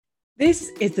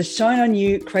This is the Shine On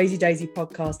You Crazy Daisy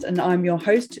podcast, and I'm your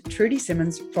host, Trudy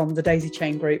Simmons from the Daisy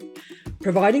Chain Group,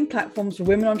 providing platforms for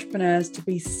women entrepreneurs to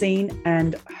be seen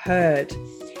and heard.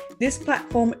 This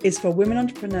platform is for women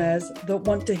entrepreneurs that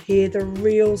want to hear the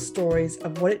real stories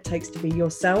of what it takes to be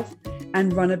yourself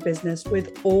and run a business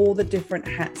with all the different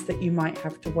hats that you might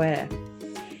have to wear.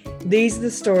 These are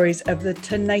the stories of the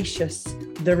tenacious,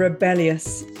 the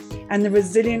rebellious, and the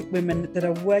resilient women that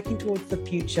are working towards the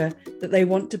future that they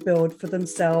want to build for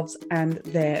themselves and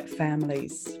their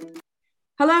families.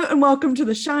 Hello and welcome to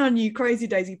the Shine On You Crazy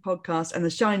Daisy podcast and the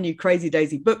Shine On You Crazy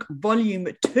Daisy book, volume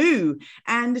 2.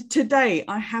 And today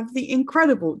I have the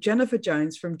incredible Jennifer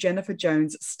Jones from Jennifer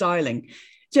Jones Styling.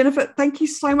 Jennifer, thank you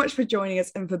so much for joining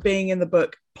us and for being in the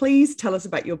book. Please tell us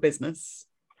about your business.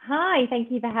 Hi,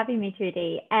 thank you for having me,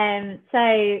 Trudy.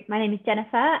 So my name is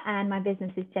Jennifer and my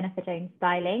business is Jennifer Jones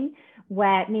Styling,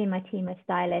 where me and my team of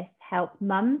stylists help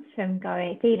mums from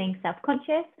feeling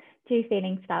self-conscious to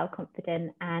feeling style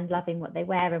confident and loving what they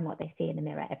wear and what they see in the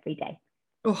mirror every day.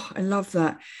 Oh, I love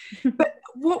that. But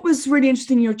what was really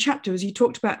interesting in your chapter was you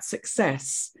talked about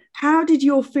success. How did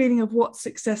your feeling of what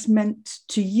success meant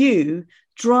to you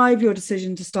drive your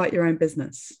decision to start your own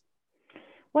business?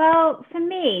 Well, for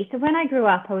me, so when I grew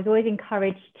up, I was always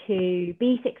encouraged to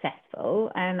be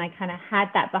successful, and I kind of had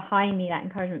that behind me, that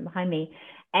encouragement behind me.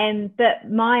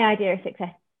 But my idea of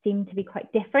success seemed to be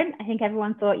quite different. I think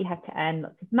everyone thought you have to earn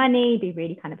lots of money, be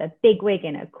really kind of a bigwig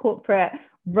in a corporate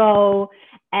role.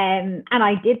 And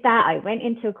I did that. I went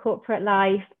into a corporate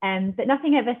life, but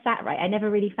nothing ever sat right. I never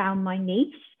really found my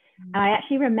niche. And I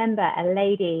actually remember a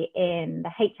lady in the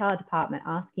HR department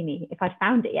asking me if I'd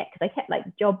found it yet, because I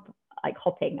kept job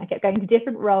hopping. I kept going to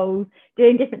different roles,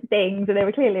 doing different things, and they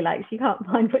were clearly like, she can't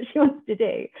find what she wants to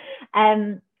do.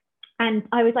 And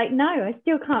I was like, no, I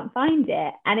still can't find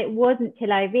it. And it wasn't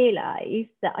till I realized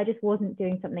that I just wasn't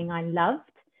doing something I loved.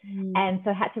 And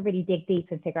so I had to really dig deep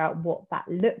and figure out what that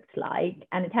looked like.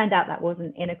 And it turned out that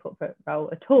wasn't in a corporate role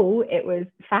at all. It was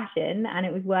fashion, and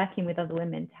it was working with other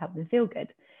women to help them feel good.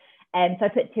 And so I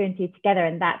put two and two together,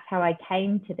 and that's how I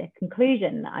came to the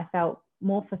conclusion that I felt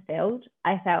more fulfilled.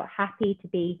 I felt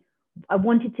happy I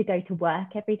wanted to go to work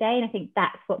every day. And I think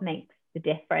that's what makes the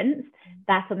difference.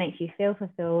 That's what makes you feel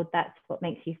fulfilled. That's what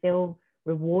makes you feel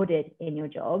rewarded in your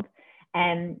job.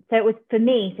 And so it was, for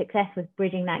me, success was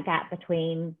bridging that gap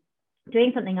between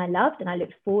doing something I loved and I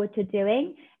looked forward to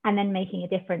doing, and then making a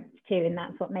difference too. And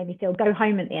that's what made me go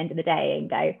home at the end of the day and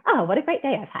go, oh, what a great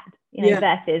day I've had,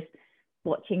 versus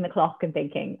watching the clock and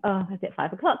thinking, oh, is it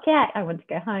 5 o'clock yet? I want to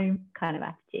go home kind of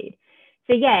attitude.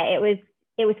 So yeah, it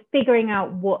was figuring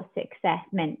out what success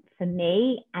meant for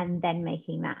me and then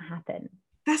making that happen.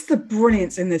 That's the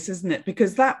brilliance in this, isn't it?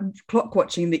 Because that clock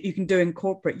watching that you can do in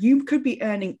corporate, you could be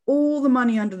earning all the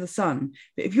money under the sun.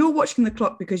 But if you're watching the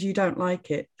clock because you don't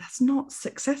like it, that's not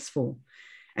successful.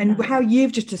 And how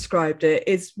you've just described it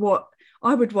is what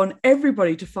I would want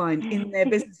everybody to find in their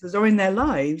businesses or in their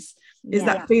lives, is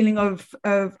that feeling of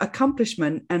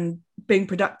accomplishment and being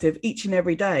productive each and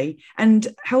every day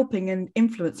and helping and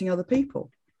influencing other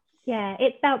people. Yeah,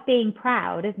 it's about being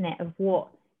proud, isn't it, of what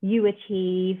you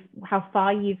achieve, how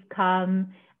far you've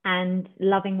come, and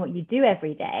loving what you do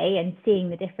every day and seeing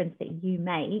the difference that you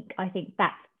make. I think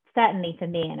that's certainly, for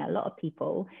me and a lot of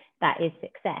people, that is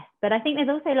success. But I think there's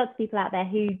also lots of people out there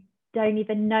who don't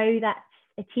even know that's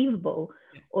achievable,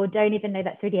 or don't even know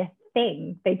that's really a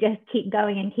thing. They just keep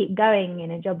going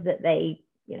in a job that they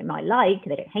might like,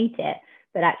 they don't hate it,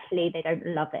 but actually they don't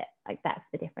love it. That's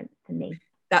the difference to me.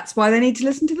 That's why they need to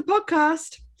listen to the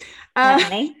podcast.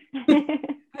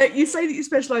 You say that you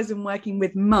specialize in working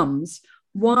with mums.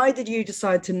 Why did you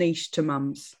decide to niche to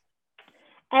mums?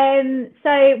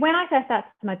 So when I first started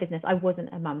my business, I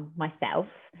wasn't a mum myself.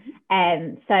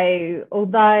 So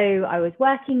although I was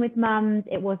working with mums,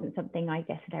 it wasn't something I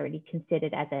guess that I really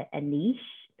considered as a niche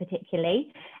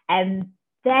particularly.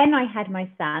 Then I had my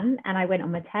son and I went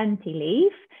on maternity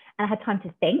leave, and I had time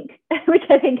to think, which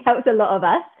I think helps a lot of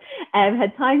us.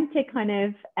 Had time to kind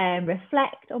of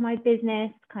reflect on my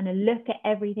business, kind of look at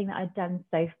everything that I'd done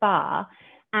so far.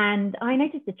 And I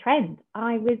noticed a trend.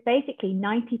 I was basically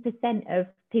 90% of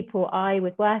people I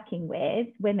was working with,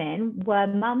 women, were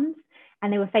mums,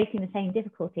 and they were facing the same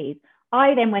difficulties.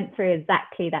 I then went through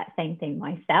exactly that same thing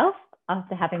myself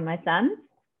after having my son.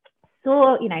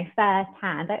 Saw,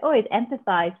 firsthand. I always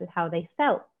empathized with how they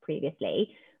felt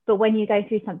previously, but when you go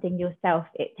through something yourself,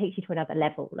 it takes you to another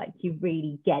level. You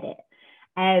really get it.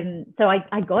 So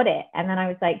I got it. And then I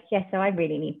was like, so I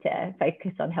really need to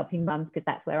focus on helping mums, because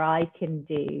that's where I can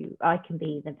be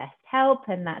the best help,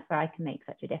 and that's where I can make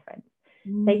such a difference.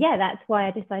 So yeah, that's why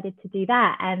I decided to do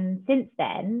that. And since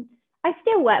then, I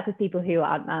still work with people who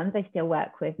aren't mums. I still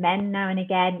work with men now and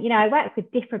again. You know, I work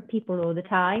with different people all the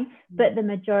time, but the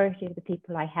majority of the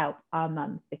people I help are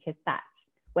mums because that's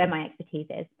where my expertise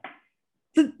is.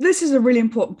 This is a really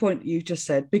important point you just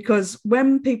said, because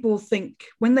when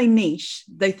they niche,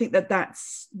 they think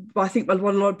that's, I think what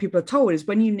a lot of people are told is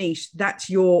when you niche, that's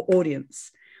your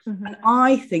audience. Mm-hmm. And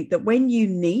I think that when you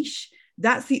niche,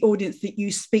 that's the audience that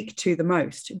you speak to the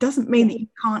most. It doesn't mean that you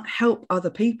can't help other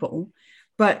people,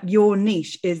 but your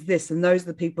niche is this, and those are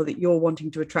the people that you're wanting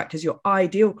to attract as your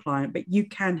ideal client, but you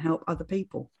can help other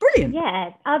people. Brilliant.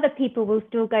 Yeah, other people will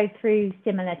still go through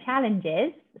similar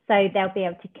challenges, so they'll be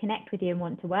able to connect with you and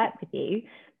want to work with you,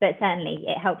 but certainly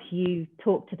it helps you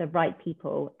talk to the right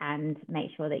people and make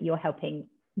sure that you're helping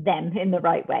them in the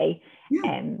right way,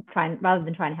 rather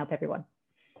than trying to help everyone.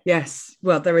 Yes,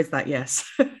 well, there is that, yes.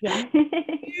 Yeah. Do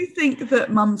you think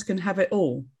that mums can have it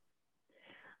all?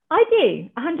 I do,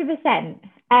 100%.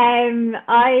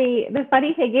 The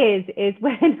funny thing is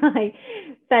when I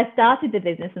first started the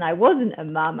business and I wasn't a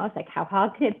mum, I was like, how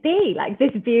hard can it be? Like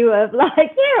this view of like,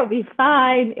 yeah, it'll be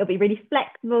fine. It'll be really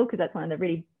flexible, because that's one of the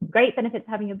really great benefits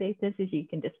of having a business is you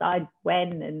can decide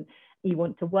when and you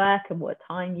want to work and what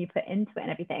time you put into it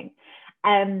and everything.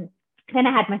 Then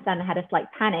I had my son, I had a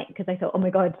slight panic because I thought, oh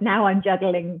my God, now I'm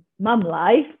juggling mum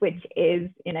life, which is,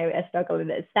 you know, a struggle in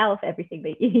itself, everything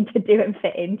that you need to do and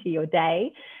fit into your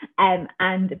day, and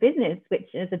a business, which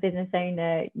as a business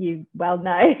owner, you well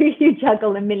know, you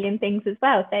juggle a million things as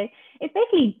well. So it's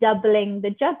basically doubling the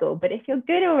juggle. But if you're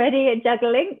good already at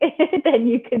juggling, then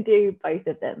you can do both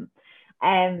of them.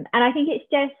 And I think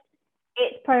it's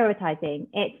prioritizing.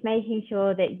 It's making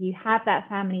sure that you have that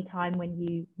family time when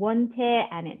you want it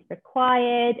and it's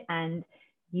required and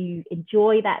you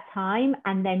enjoy that time.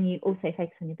 And then you also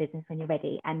focus on your business when you're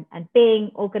ready, and being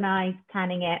organized,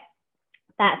 planning it.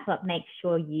 That's what makes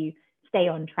sure you stay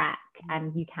on track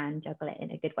and you can juggle it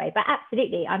in a good way. But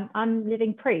absolutely, I'm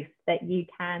living proof that you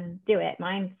can do it.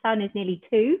 My son is nearly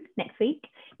 2 next week.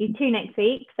 He's 2 next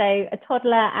week. So a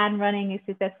toddler and running a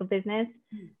successful business.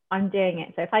 I'm doing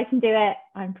it. So if I can do it,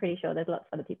 I'm pretty sure there's lots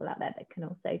of other people out there that can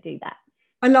also do that.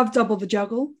 I love double the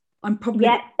juggle. I'm probably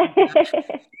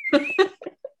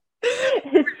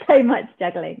There's so much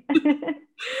juggling.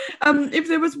 If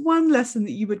there was one lesson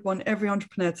that you would want every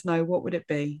entrepreneur to know, what would it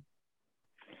be?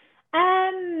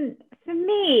 For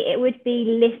me, it would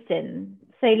be listen.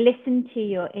 So listen to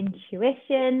your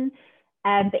intuition,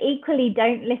 but equally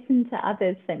don't listen to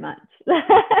others so much.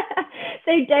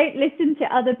 So don't listen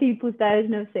to other people's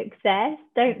version of success.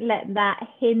 Don't let that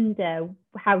hinder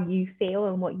how you feel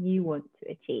and what you want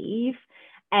to achieve.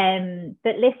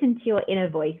 But listen to your inner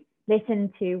voice.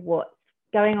 Listen to what's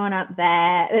going on up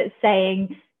there that's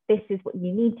saying, this is what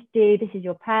you need to do, this is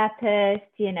your purpose.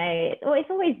 You know, it's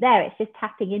always there. It's just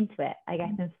tapping into it, I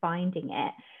guess, and finding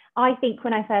it. I think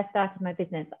when I first started my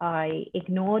business, I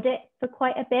ignored it for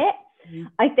quite a bit.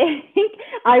 I think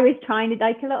I was trying to,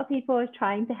 like a lot of people, I was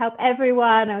trying to help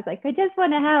everyone. I was like, I just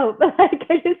want to help. Like,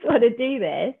 I just want to do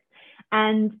this.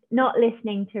 And not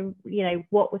listening to, you know,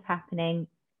 what was happening,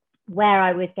 where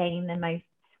I was gaining the most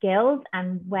skills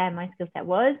and where my skill set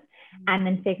was, and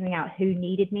then figuring out who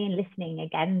needed me and listening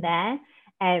again there.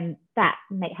 That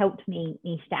helped me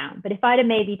niche down. But if I'd have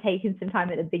maybe taken some time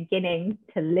at the beginning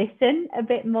to listen a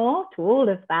bit more to all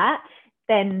of that,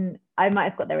 then I might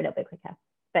have got there a little bit quicker.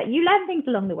 But you learn things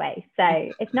along the way. So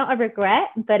it's not a regret,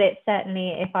 but it's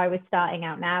certainly, if I was starting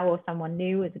out now or someone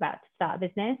new was about to start a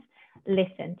business,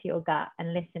 listen to your gut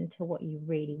and listen to what you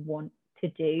really want to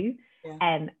do,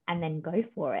 and then go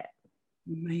for it.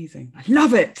 Amazing. I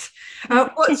love it.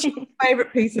 What's your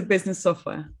favorite piece of business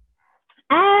software?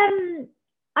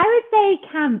 I would say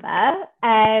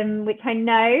Canva, which I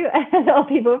know a lot of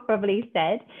people have probably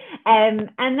said. And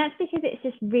that's because it's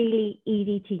just really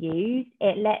easy to use.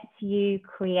 It lets you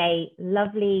create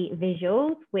lovely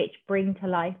visuals, which bring to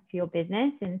life your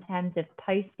business in terms of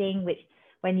posting, which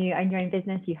when you own your own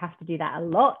business, you have to do that a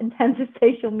lot in terms of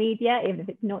social media. Even if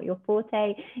it's not your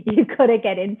forte, you've got to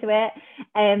get into it.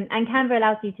 And Canva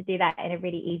allows you to do that in a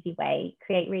really easy way,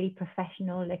 create really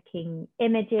professional looking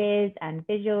images and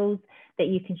visuals that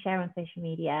you can share on social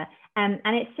media. And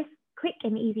it's just quick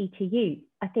and easy to use.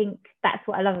 I think that's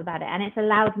what I love about it. And it's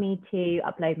allowed me to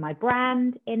upload my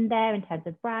brand in there in terms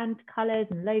of brand colors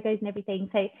and logos and everything.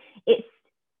 So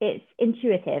it's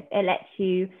intuitive. It lets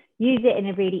you use it in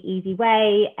a really easy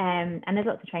way. And there's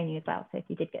lots of training as well. So if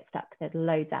you did get stuck, there's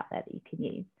loads out there that you can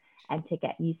use and to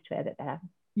get used to it a bit better.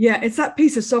 Yeah, it's that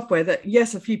piece of software that,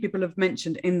 yes, a few people have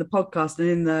mentioned in the podcast and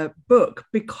in the book,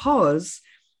 because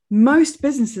most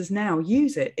businesses now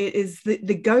use it. It is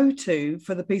the go-to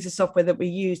for the piece of software that we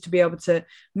use to be able to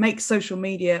make social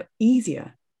media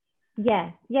easier.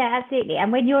 Yeah, absolutely.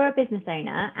 And when you're a business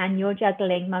owner and you're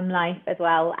juggling mum life as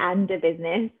well and a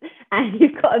business, and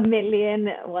you've got a million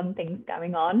one things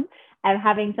going on,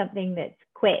 having something that's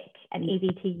quick and easy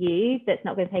to use, that's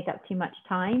not going to take up too much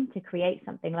time to create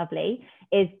something lovely,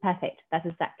 is perfect. That's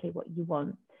exactly what you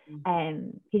want.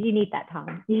 Because you need that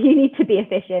time. You need to be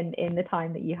efficient in the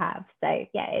time that you have. So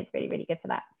yeah, it's really, really good for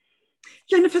that.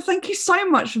 Jennifer, thank you so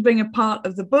much for being a part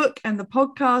of the book and the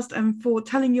podcast and for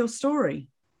telling your story.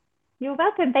 You're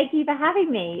welcome. Thank you for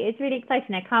having me. It's really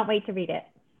exciting. I can't wait to read it.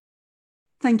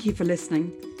 Thank you for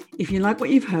listening. If you like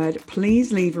what you've heard,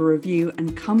 please leave a review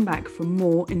and come back for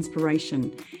more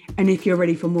inspiration. And if you're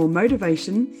ready for more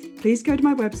motivation, please go to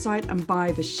my website and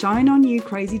buy the Shine On You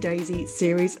Crazy Daisy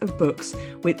series of books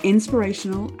with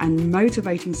inspirational and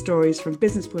motivating stories from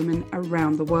businesswomen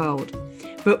around the world.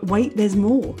 But wait, there's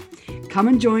more. Come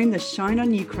and join the Shine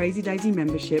On You Crazy Daisy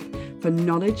membership for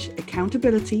knowledge,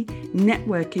 accountability,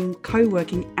 networking,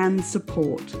 co-working and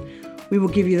support. We will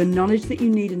give you the knowledge that you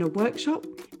need in a workshop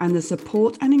and the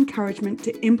support and encouragement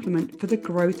to implement for the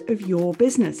growth of your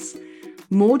business.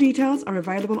 More details are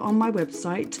available on my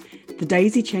website,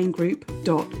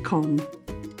 thedaisychaingroup.com.